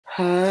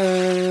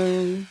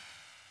Hey,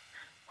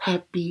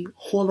 happy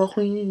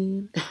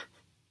Halloween.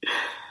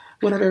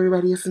 What up,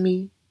 everybody? It's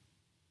me,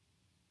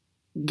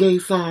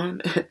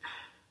 GaySún,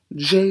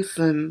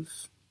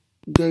 Jason's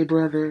gay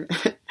brother.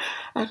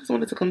 I just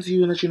wanted to come to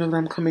you and let you know that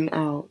I'm coming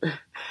out.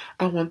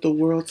 I want the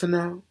world to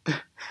know.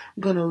 I'm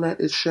gonna let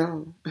it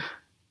show.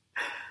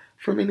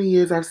 For many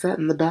years, I've sat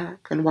in the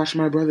back and watched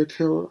my brother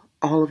kill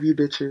all of you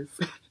bitches.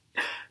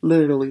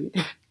 Literally.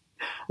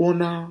 Well,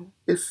 now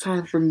it's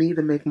time for me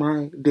to make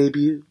my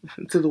debut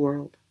to the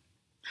world.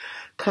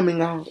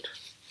 Coming out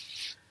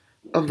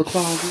of the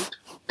closet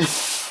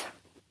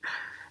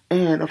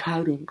and of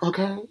hiding,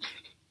 okay?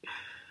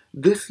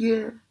 This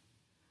year,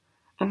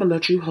 I'm gonna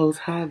let you hoes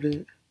have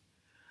it.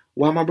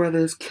 While my brother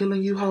is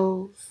killing you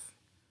hoes,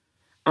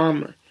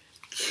 I'm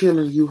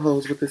killing you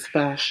hoes with this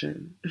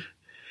fashion.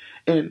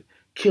 And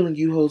killing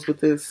you hoes with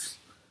this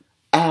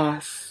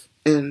ass.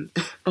 And,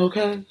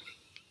 okay?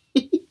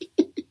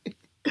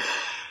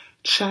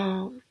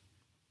 Child,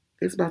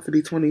 it's about to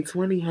be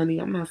 2020, honey.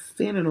 I'm not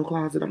staying in no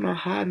closet. I'm not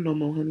hiding no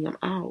more, honey. I'm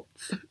out.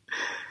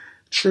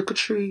 Trick or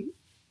treat.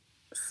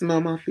 Smell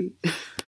my feet.